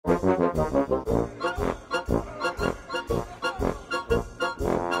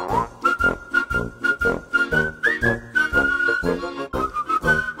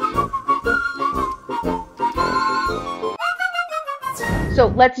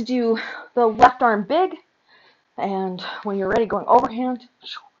let's do the left arm big, and when you're ready, going overhand.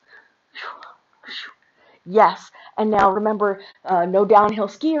 Yes, and now remember, no downhill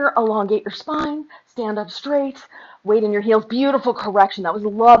skier, elongate your spine, stand up straight, weight in your heels. Beautiful correction. That was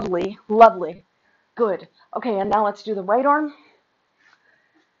lovely, lovely. Good. Okay, and now let's do the right arm.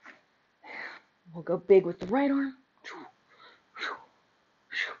 We'll go big with the right arm.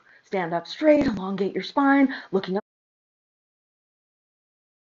 Stand up straight, elongate your spine, looking up.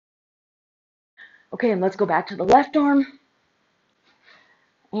 Okay, and let's go back to the left arm.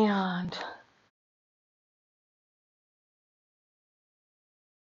 And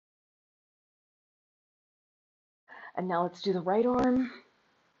now let's do the right arm.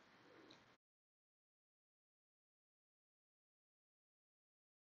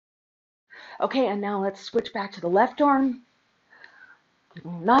 Okay, and now let's switch back to the left arm.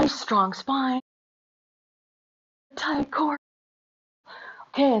 Nice strong spine, tight core.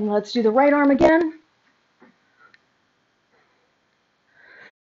 Okay, and let's do the right arm again.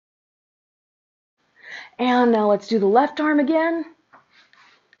 And now let's do the left arm again.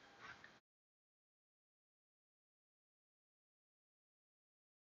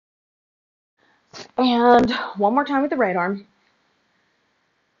 And one more time with the right arm.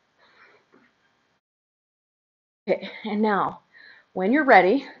 Okay, and now, when you're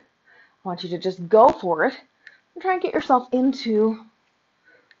ready, I want you to just go for it and try and get yourself into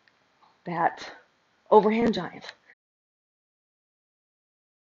that overhand giant.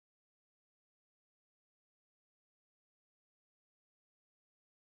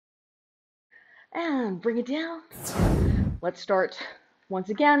 And bring it down. Let's start once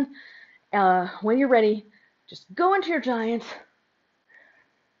again. When you're ready, just go into your giant,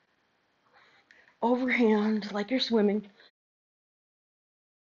 overhand like you're swimming.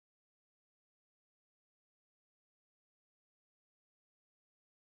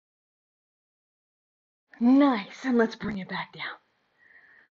 Nice, and let's bring it back down.